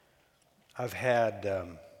I've had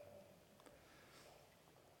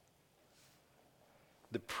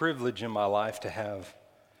the privilege in my life to have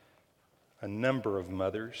a number of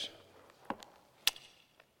mothers.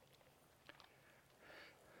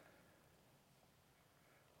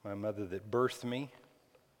 My mother that birthed me,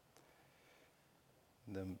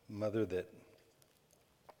 the mother that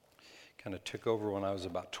kind of took over when I was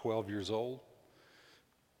about 12 years old,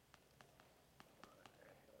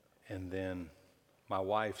 and then my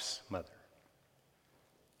wife's mother.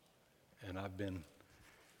 And I've been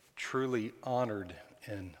truly honored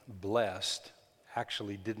and blessed,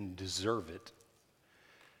 actually didn't deserve it,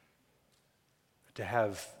 to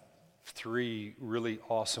have three really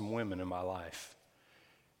awesome women in my life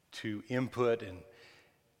to input and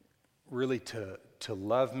really to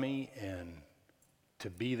love me and to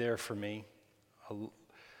be there for me.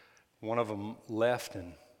 One of them left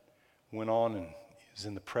and went on and is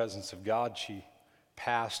in the presence of God. She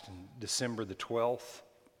passed on December the 12th.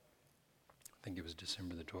 I think it was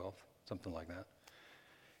December the 12th, something like that.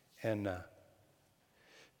 And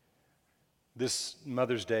this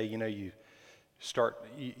Mother's Day, you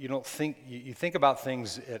don't think, you think about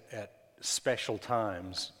things at special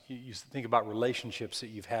times. You think about relationships that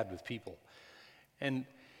you've had with people. And,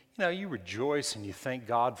 you rejoice and you thank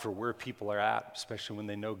God for where people are at, especially when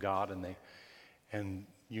they know God and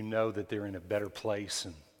you know that they're in a better place,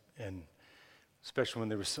 and especially when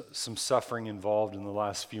there was some suffering involved in the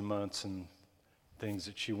last few months and things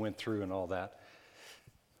that she went through and all that.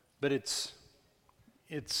 But it's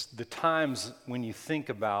the times when you think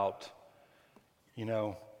about,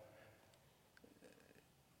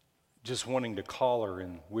 just wanting to call her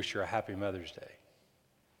and wish her a happy Mother's Day.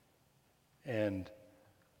 And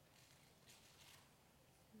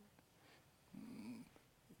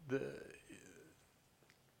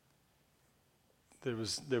there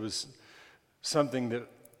was something that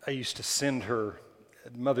I used to send her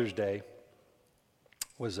at Mother's Day,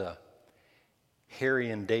 was a Harry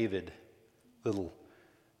and David little,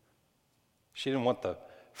 she didn't want the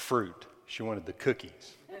fruit, she wanted the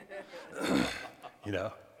cookies,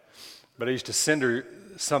 But I used to send her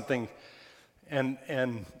something,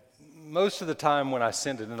 and most of the time when I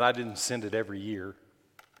sent it, and I didn't send it every year,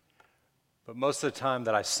 but most of the time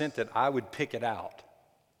that I sent it, I would pick it out.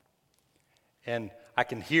 And I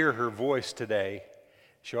can hear her voice today.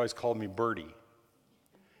 She always called me Birdie.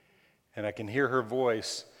 And I can hear her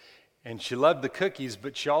voice, and she loved the cookies,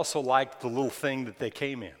 but she also liked the little thing that they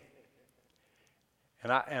came in.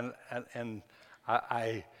 And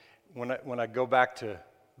I when I go back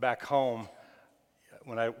home,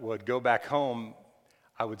 when I would go back home,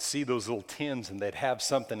 I would see those little tins, and they'd have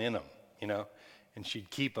something in them, and she'd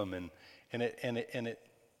keep them, and it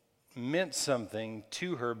meant something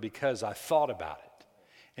to her because I thought about it.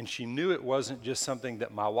 And she knew it wasn't just something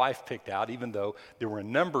that my wife picked out, even though there were a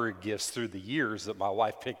number of gifts through the years that my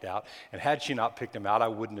wife picked out. And had she not picked them out, I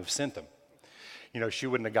wouldn't have sent them. She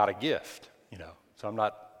wouldn't have got a gift, So I'm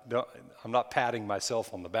not patting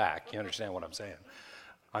myself on the back. You understand what I'm saying?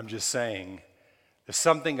 I'm just saying there's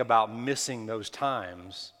something about missing those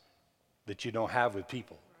times that you don't have with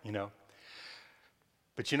people,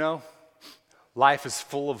 But life is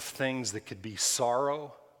full of things that could be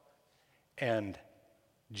sorrow, and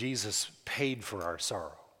Jesus paid for our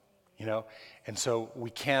sorrow, And so we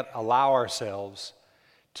can't allow ourselves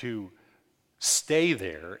to stay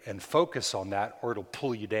there and focus on that, or it'll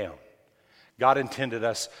pull you down. God intended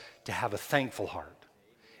us to have a thankful heart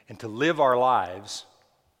and to live our lives,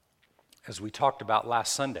 as we talked about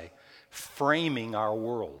last Sunday, framing our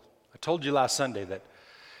world. I told you last Sunday that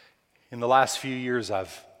in the last few years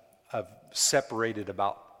I've separated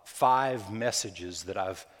about 5 messages that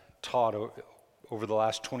I've taught over the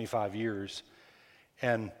last 25 years,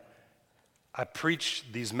 and I preach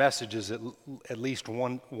these messages at least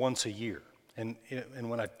once a year. And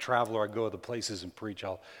when I travel or I go other places and preach,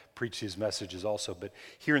 I'll preach these messages also. But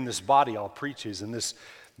here in this body, I'll preach these. And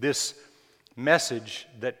this message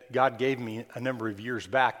that God gave me a number of years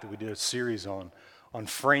back, that we did a series on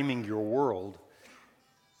framing your world,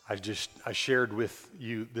 I shared with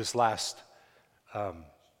you this last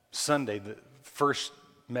Sunday, the first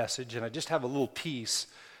message, and I just have a little piece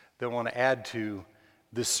that I want to add to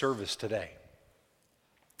this service today.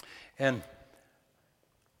 And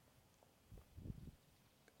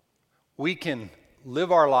we can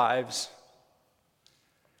live our lives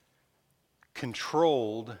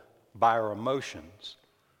controlled by our emotions,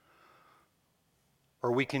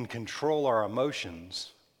 or we can control our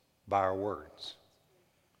emotions by our words.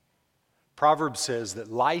 Proverbs says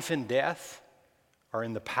that life and death are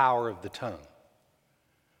in the power of the tongue.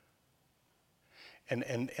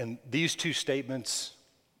 And these two statements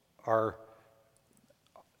are,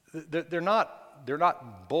 they're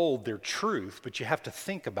not bold, they're truth, but you have to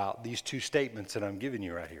think about these two statements that I'm giving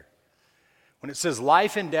you right here. When it says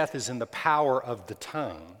life and death is in the power of the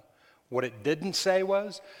tongue, what it didn't say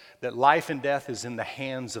was that life and death is in the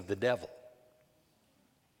hands of the devil.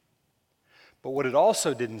 But what it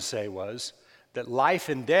also didn't say was that life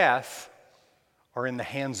and death are in the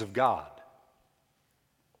hands of God.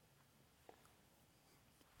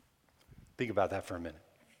 Think about that for a minute.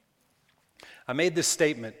 I made this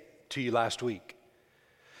statement to you last week.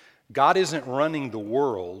 God isn't running the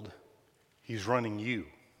world, He's running you.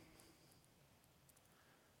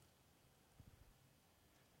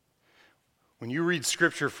 When you read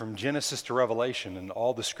Scripture from Genesis to Revelation and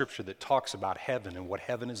all the Scripture that talks about heaven and what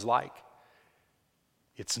heaven is like,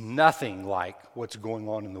 it's nothing like what's going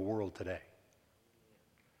on in the world today.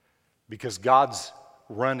 Because God's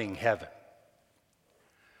running heaven.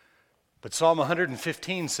 But Psalm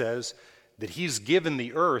 115 says that He's given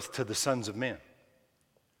the earth to the sons of men.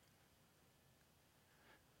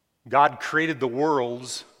 God created the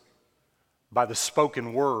worlds by the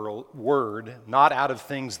spoken word, not out of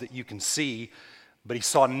things that you can see, but He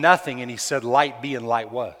saw nothing and He said, "Light be," and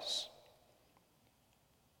light was.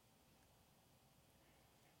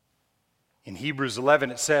 In Hebrews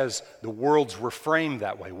 11 it says the worlds were framed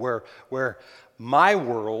that way, where my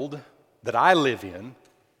world that I live in,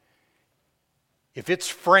 if it's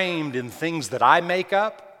framed in things that I make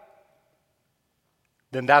up,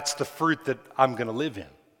 then that's the fruit that I'm going to live in.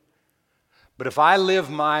 But if I live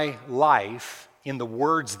my life in the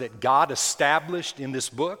words that God established in this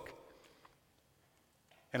book,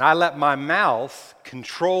 and I let my mouth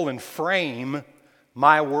control and frame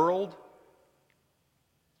my world,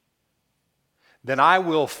 then I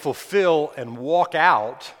will fulfill and walk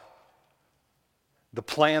out the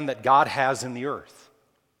plan that God has in the earth.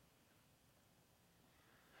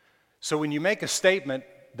 So when you make a statement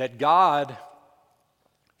that God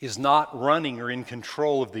is not running or in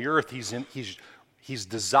control of the earth, He's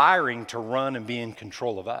desiring to run and be in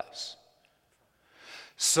control of us.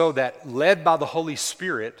 So that, led by the Holy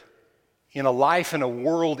Spirit, in a life and a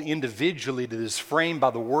world individually that is framed by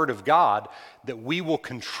the Word of God, that we will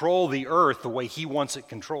control the earth the way He wants it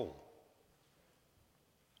controlled.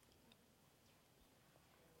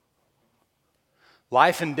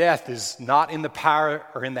 Life and death is not in the power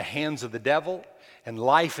or in the hands of the devil, and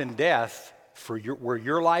life and death, where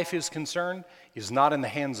your life is concerned, is not in the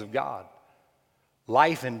hands of God.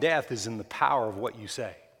 Life and death is in the power of what you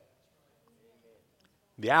say.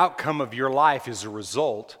 The outcome of your life is a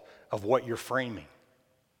result of what you're framing.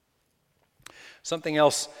 Something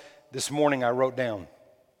else this morning I wrote down.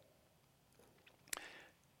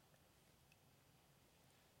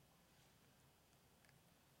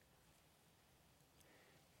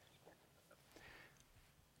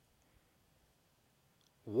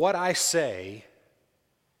 What I say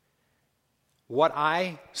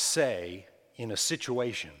in a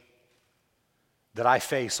situation that I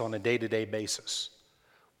face on a day-to-day basis,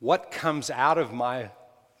 what comes out of my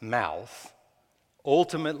mouth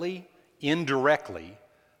ultimately, indirectly,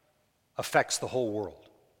 affects the whole world.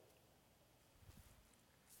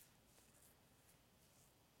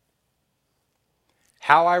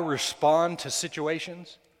 How I respond to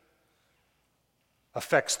situations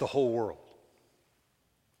affects the whole world.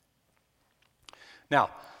 Now,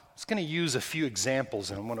 I'm just going to use a few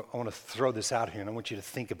examples, and I want to throw this out here, and I want you to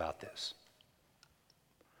think about this.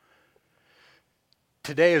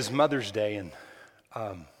 Today is Mother's Day, and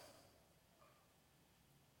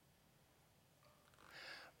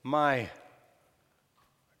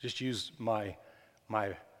just use my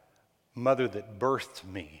mother that birthed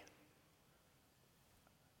me.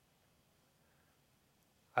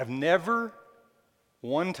 I've never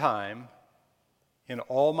one time in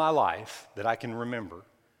all my life that I can remember,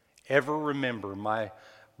 ever remember my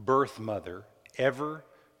birth mother ever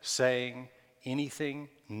saying anything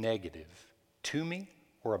negative to me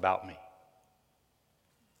or about me.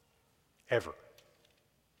 Ever.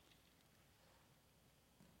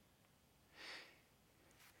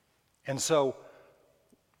 And so,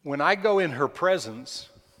 when I go in her presence,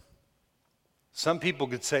 some people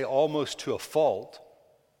could say almost to a fault,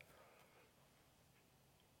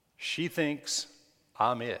 she thinks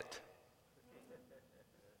I'm it.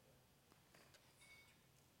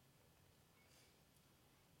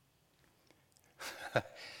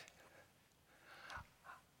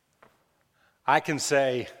 I can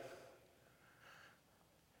say,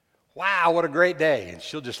 "Wow, what a great day," and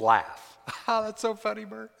she'll just laugh. "Oh, that's so funny,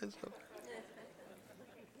 Bert." That's so funny.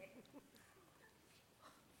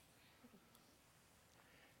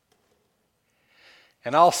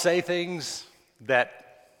 And I'll say things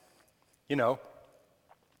that you know,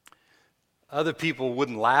 other people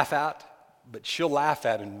wouldn't laugh at, but she'll laugh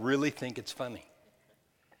at and really think it's funny.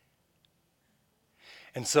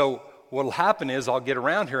 And so what'll happen is I'll get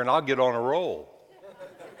around here and I'll get on a roll.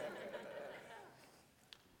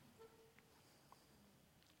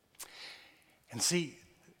 And see,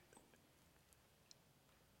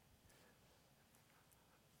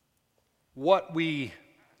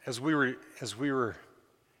 as we were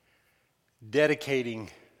dedicating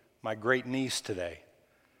my great niece today,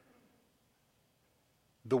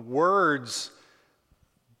 the words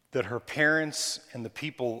that her parents and the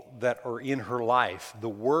people that are in her life, the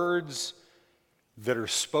words that are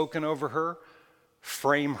spoken over her,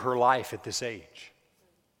 frame her life at this age.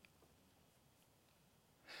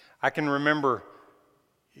 I can remember,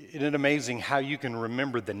 isn't it amazing how you can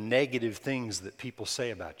remember the negative things that people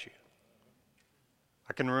say about you?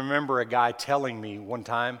 I can remember a guy telling me one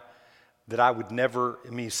time that I would never,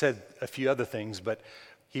 he said a few other things, but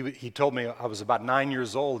he told me I was about 9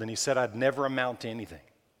 years old, and he said I'd never amount to anything.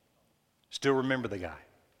 Still remember the guy.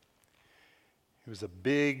 He was a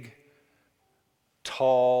big,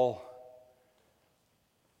 tall,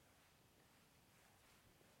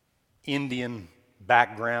 Indian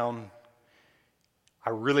background.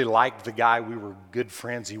 I really liked the guy. We were good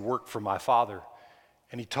friends. He worked for my father.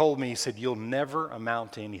 And he told me, he said, "You'll never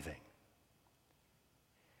amount to anything."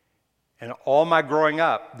 And all my growing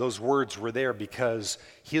up, those words were there because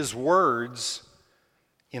his words,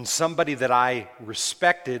 in somebody that I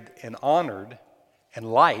respected and honored and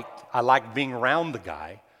liked, I liked being around the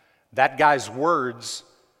guy, that guy's words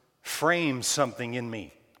framed something in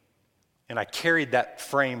me. And I carried that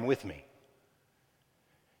frame with me.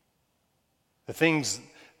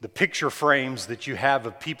 The picture frames that you have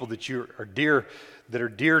of people that are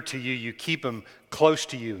dear to you, you keep them close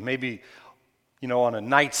to you. Maybe, on a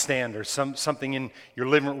nightstand or something in your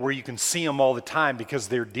living room where you can see them all the time because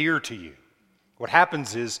they're dear to you. What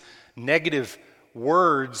happens is negative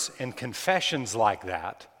words and confessions like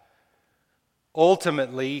that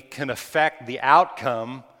ultimately can affect the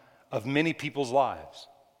outcome of many people's lives.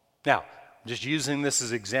 Now, I'm just using this as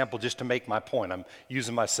an example just to make my point. I'm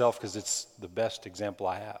using myself because it's the best example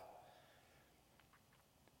I have.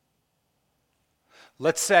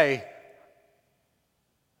 Let's say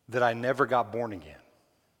that I never got born again.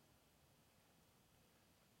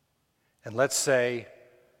 And let's say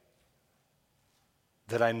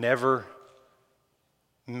that I never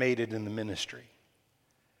made it in the ministry.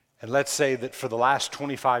 And let's say that for the last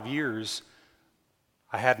 25 years,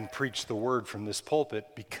 I hadn't preached the word from this pulpit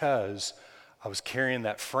because I was carrying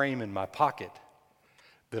that frame in my pocket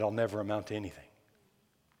that I'll never amount to anything.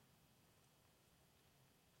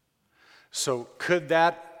 So could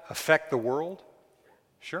that affect the world?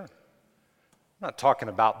 Sure. I'm not talking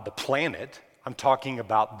about the planet. I'm talking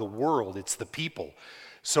about the world. It's the people.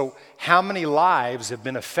 So how many lives have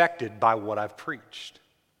been affected by what I've preached?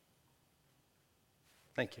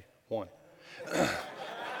 Thank you. One.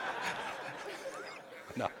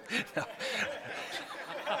 No.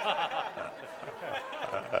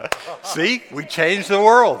 See, we changed the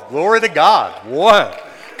world. Glory to God. One.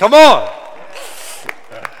 Come on.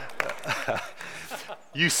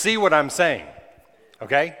 You see what I'm saying,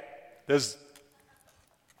 okay? But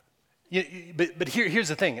here's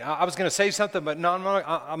the thing. I was going to say something, but no, I'm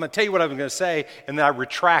going to tell you what I'm going to say, and then I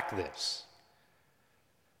retract this.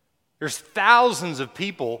 There's thousands of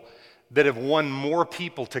people that have won more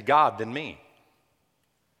people to God than me.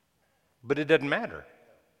 But it doesn't matter.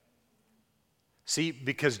 See,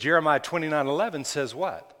 because Jeremiah 29:11 says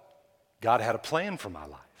what? God had a plan for my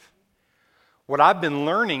life. What I've been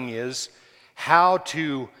learning is how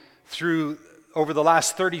to, over the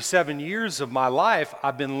last 37 years of my life,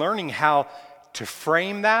 I've been learning how to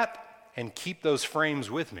frame that and keep those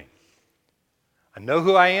frames with me. I know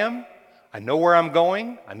who I am. I know where I'm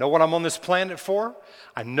going. I know what I'm on this planet for.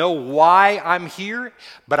 I know why I'm here,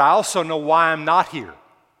 but I also know why I'm not here.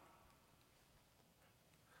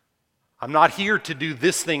 I'm not here to do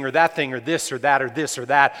this thing or that thing or this or that or this or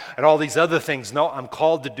that and all these other things. No, I'm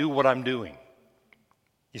called to do what I'm doing.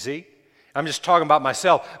 You see? I'm just talking about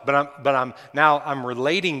myself, but I'm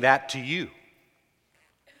relating that to you.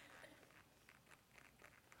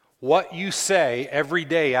 What you say every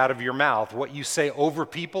day out of your mouth, what you say over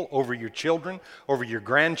people, over your children, over your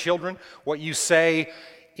grandchildren, what you say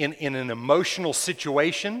in an emotional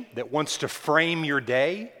situation that wants to frame your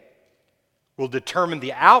day will determine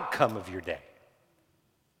the outcome of your day.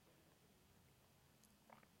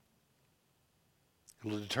 It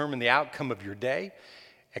will determine the outcome of your day.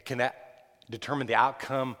 It can determine the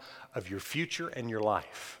outcome of your future and your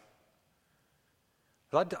life.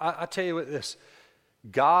 I'll tell you what this.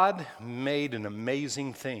 God made an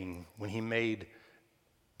amazing thing when he made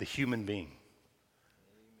the human being.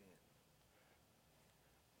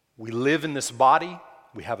 We live in this body.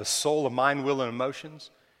 We have a soul, a mind, will, and emotions.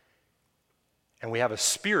 And we have a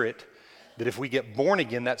spirit that if we get born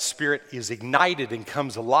again, that spirit is ignited and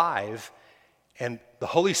comes alive. And the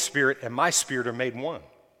Holy Spirit and my spirit are made one.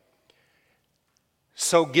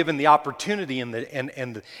 So given the opportunity and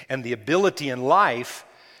the ability in life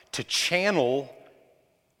to channel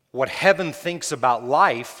what heaven thinks about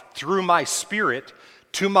life through my spirit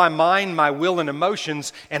to my mind, my will, and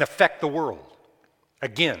emotions and affect the world.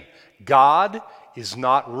 Again, God is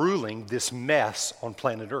not ruling this mess on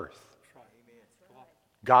planet Earth.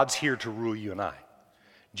 God's here to rule you and I.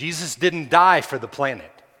 Jesus didn't die for the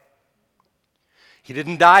planet. He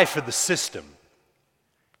didn't die for the system.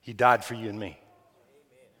 He died for you and me.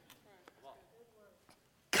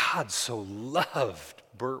 God so loved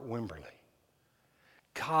Burt Wimberly.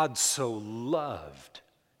 God so loved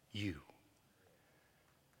you.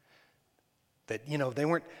 That, they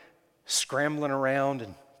weren't scrambling around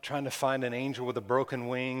and trying to find an angel with a broken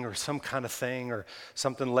wing or some kind of thing or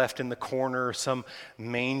something left in the corner or some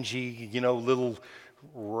mangy, little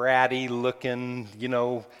ratty looking,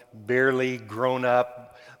 barely grown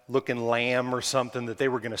up looking lamb or something that they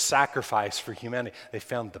were going to sacrifice for humanity. They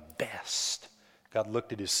found the best. God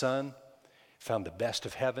looked at his son, found the best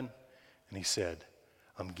of heaven, and he said,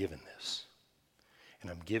 I'm giving this.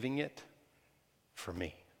 And I'm giving it for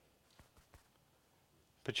me.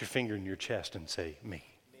 Put your finger in your chest and say, me.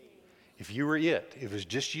 If you were it was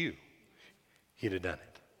just you, he'd have done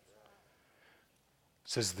it. It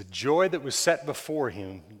says the joy that was set before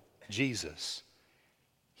him, Jesus,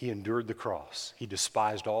 he endured the cross. He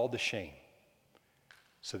despised all the shame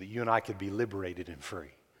so that you and I could be liberated and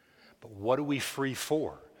free. But what are we free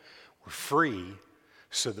for? We're free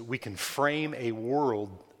so that we can frame a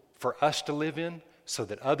world for us to live in so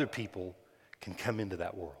that other people can come into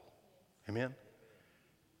that world. Amen?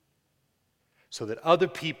 So that other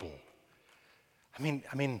people, I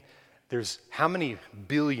mean, there's how many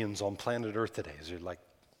billions on planet Earth today? Is there like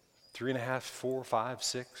 3.5, 4, 5,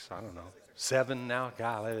 6? I don't know. 7 now?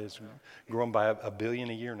 God, that is growing by a billion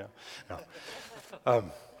a year now.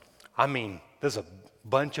 No. There's a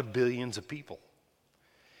bunch of billions of people.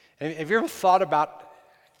 And have you ever thought about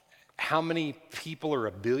how many people are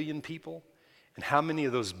a billion people? And how many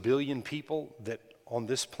of those billion people that on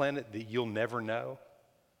this planet that you'll never know,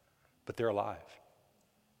 but they're alive?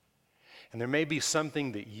 And there may be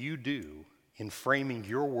something that you do in framing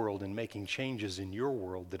your world and making changes in your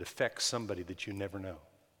world that affects somebody that you never know.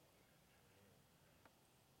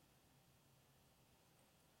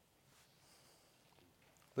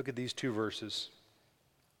 Look at these 2 verses.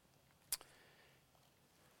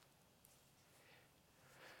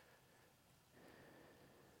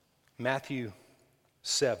 Matthew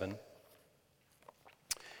 7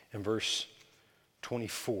 and verse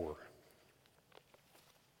 24.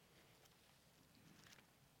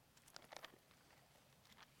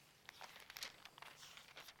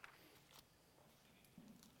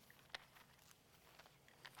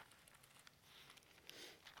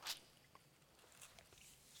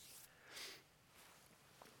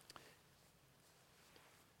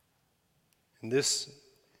 And this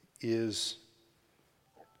isn't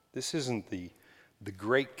the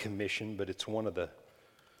Great Commission, but it's one of the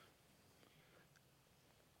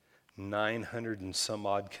 900 and some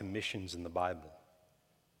odd commissions in the Bible.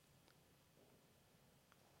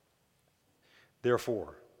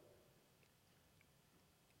 Therefore,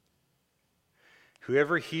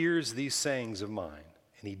 whoever hears these sayings of mine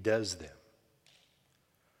and he does them,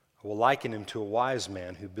 I will liken him to a wise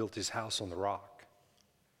man who built his house on the rock.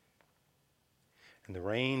 And the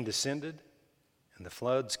rain descended, and the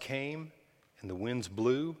floods came, and the winds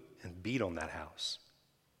blew and beat on that house.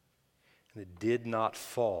 And it did not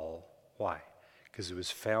fall. Why? Because it was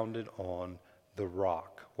founded on the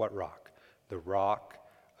rock. What rock? The rock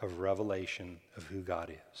of revelation of who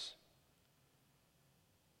God is.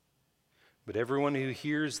 But everyone who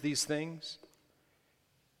hears these things,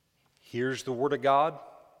 hears the word of God,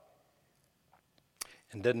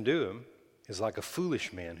 and doesn't do them, is like a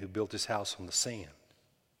foolish man who built his house on the sand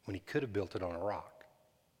when he could have built it on a rock.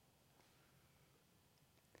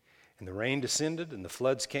 And the rain descended, and the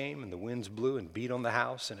floods came, and the winds blew and beat on the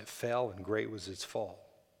house, and it fell, and great was its fall.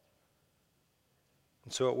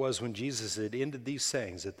 And so it was when Jesus had ended these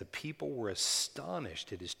sayings that the people were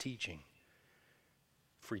astonished at his teaching.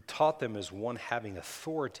 For he taught them as one having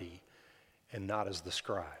authority and not as the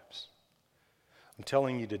scribes. I'm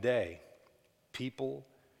telling you today, people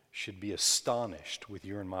should be astonished with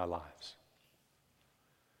your and my lives.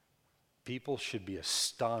 People should be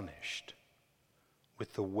astonished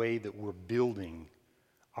with the way that we're building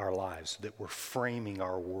our lives, that we're framing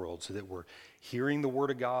our world, so that we're hearing the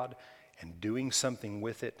Word of God and doing something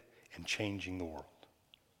with it and changing the world.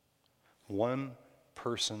 One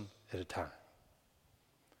person at a time.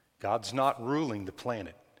 God's not ruling the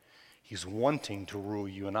planet. He's wanting to rule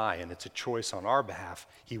you and I, and it's a choice on our behalf.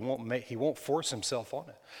 He won't force himself on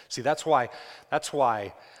it. See, that's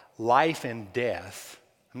why life and death,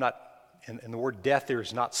 and the word death there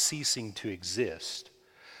is not ceasing to exist,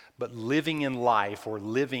 but living in life or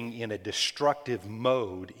living in a destructive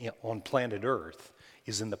mode on planet Earth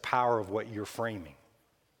is in the power of what you're framing.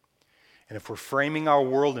 And if we're framing our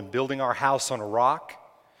world and building our house on a rock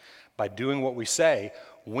by doing what we say,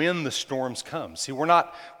 when the storms come. See, we're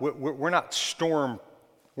not storm-free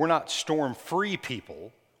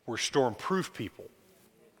people, we're storm-proof people.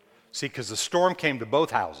 See, because the storm came to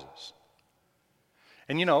both houses.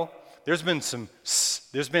 And you know, there's been some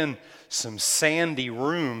sandy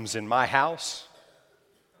rooms in my house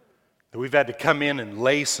that we've had to come in and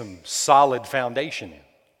lay some solid foundation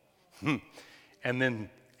in.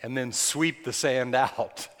 And then sweep the sand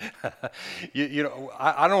out. you know,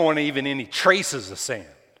 I don't want even any traces of sand.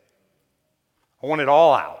 I want it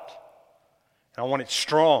all out. And I want it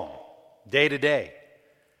strong, day to day.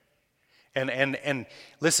 And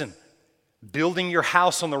listen, building your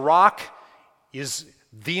house on the rock is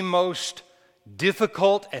the most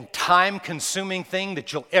difficult and time-consuming thing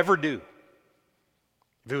that you'll ever do.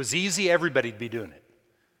 If it was easy, everybody'd be doing it.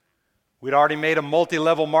 We'd already made a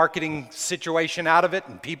multi-level marketing situation out of it,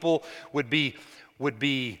 and people would be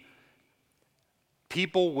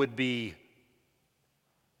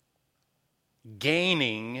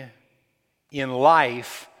gaining in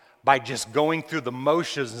life by just going through the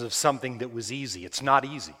motions of something that was easy. It's not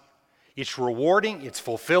easy. It's rewarding, it's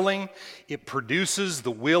fulfilling, it produces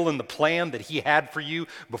the will and the plan that He had for you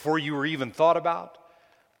before you were even thought about,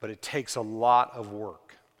 but it takes a lot of work.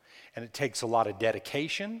 And it takes a lot of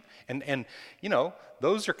dedication. And you know,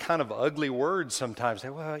 those are kind of ugly words sometimes.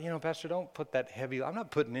 Well, you know, Pastor, don't put that heavy. I'm not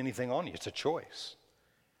putting anything on you. It's a choice.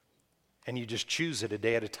 And you just choose it a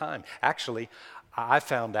day at a time. Actually, I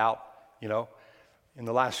found out, you know, in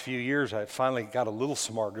the last few years, I finally got a little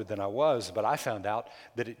smarter than I was, but I found out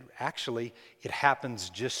that it happens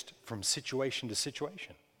just from situation to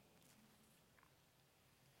situation.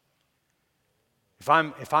 If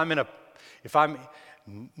I'm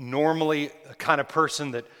normally a kind of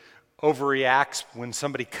person that overreacts when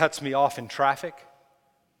somebody cuts me off in traffic,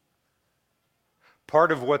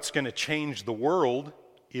 part of what's going to change the world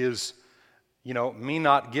is, you know, me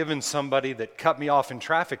not giving somebody that cut me off in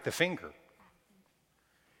traffic the finger.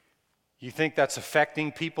 You think that's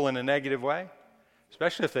affecting people in a negative way?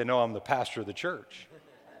 Especially if they know I'm the pastor of the church.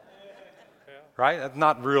 Right? That's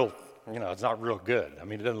not real, you know, it's not real good. I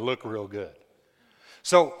mean, it doesn't look real good.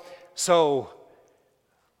 So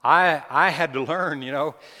I had to learn, you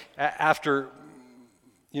know, after,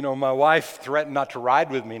 you know, my wife threatened not to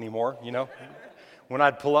ride with me anymore, you know. When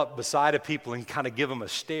I'd pull up beside of people and kind of give them a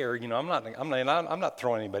stare, you know, I'm not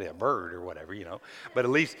throwing anybody a bird or whatever, you know. But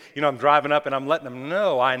at least, you know, I'm driving up and I'm letting them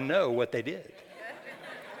know I know what they did.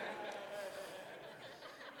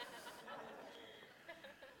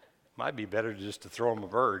 Might be better just to throw them a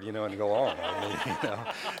bird, you know, and go on, I mean, you know,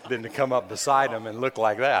 than to come up beside them and look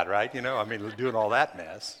like that, right? You know, I mean, doing all that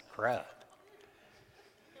mess, crap.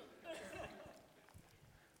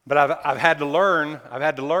 But I've had to learn,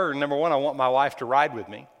 number one, I want my wife to ride with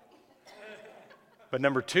me. But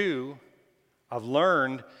number two, I've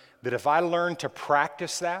learned that if I learn to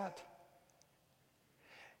practice that,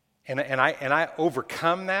 and I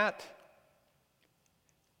overcome that,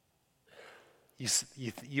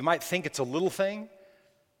 you might think it's a little thing,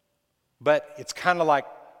 but it's kind of like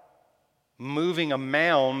moving a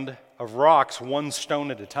mound of rocks one stone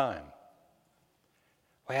at a time.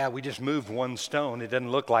 Well, we just moved one stone. It doesn't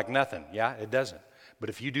look like nothing. Yeah, it doesn't. But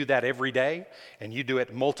if you do that every day, and you do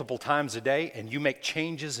it multiple times a day, and you make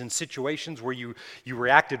changes in situations where you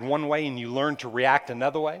reacted one way and you learn to react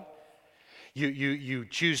another way, you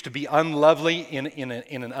choose to be unlovely in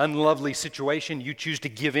an unlovely situation, you choose to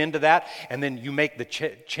give in to that, and then you make the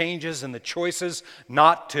changes and the choices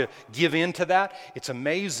not to give in to that, it's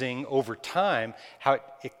amazing over time how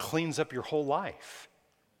it cleans up your whole life.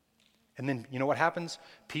 And then, you know what happens?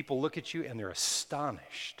 People look at you and they're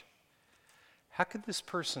astonished. How could this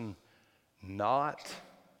person not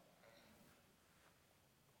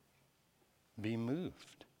be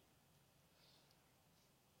moved?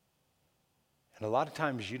 And a lot of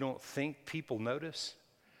times you don't think people notice.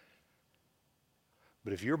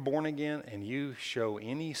 But if you're born again and you show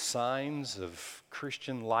any signs of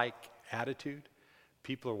Christian-like attitude,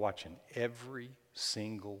 people are watching every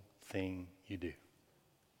single thing you do.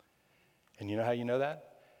 And you know how you know that?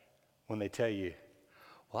 When they tell you,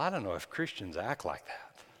 well, I don't know if Christians act like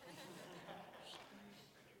that.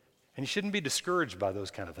 And you shouldn't be discouraged by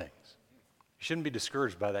those kind of things. You shouldn't be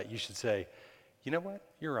discouraged by that. You should say, you know what?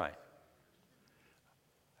 You're right.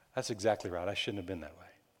 That's exactly right. I shouldn't have been that way.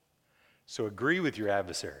 So agree with your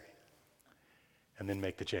adversary and then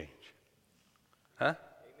make the change. Huh? Amen.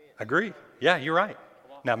 Agree. Yeah, you're right.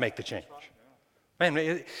 Now make the change.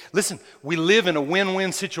 Man, listen, we live in a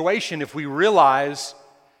win-win situation if we realize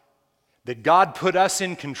that God put us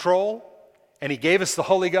in control and He gave us the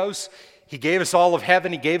Holy Ghost. He gave us all of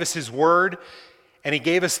heaven. He gave us His Word. And He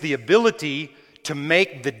gave us the ability to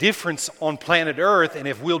make the difference on planet Earth. And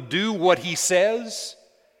if we'll do what He says,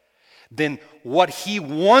 then what He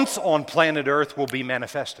wants on planet Earth will be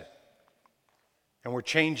manifested. And we're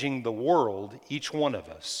changing the world, each one of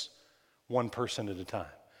us, one person at a time.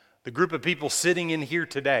 The group of people sitting in here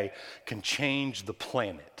today can change the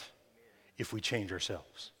planet if we change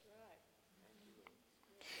ourselves.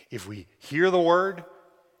 If we hear the Word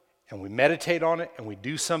and we meditate on it and we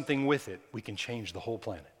do something with it, we can change the whole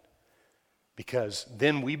planet. Because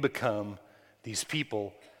then we become these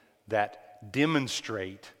people that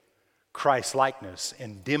demonstrate Christ-likeness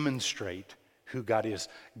and demonstrate who God is.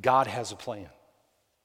 God has a plan.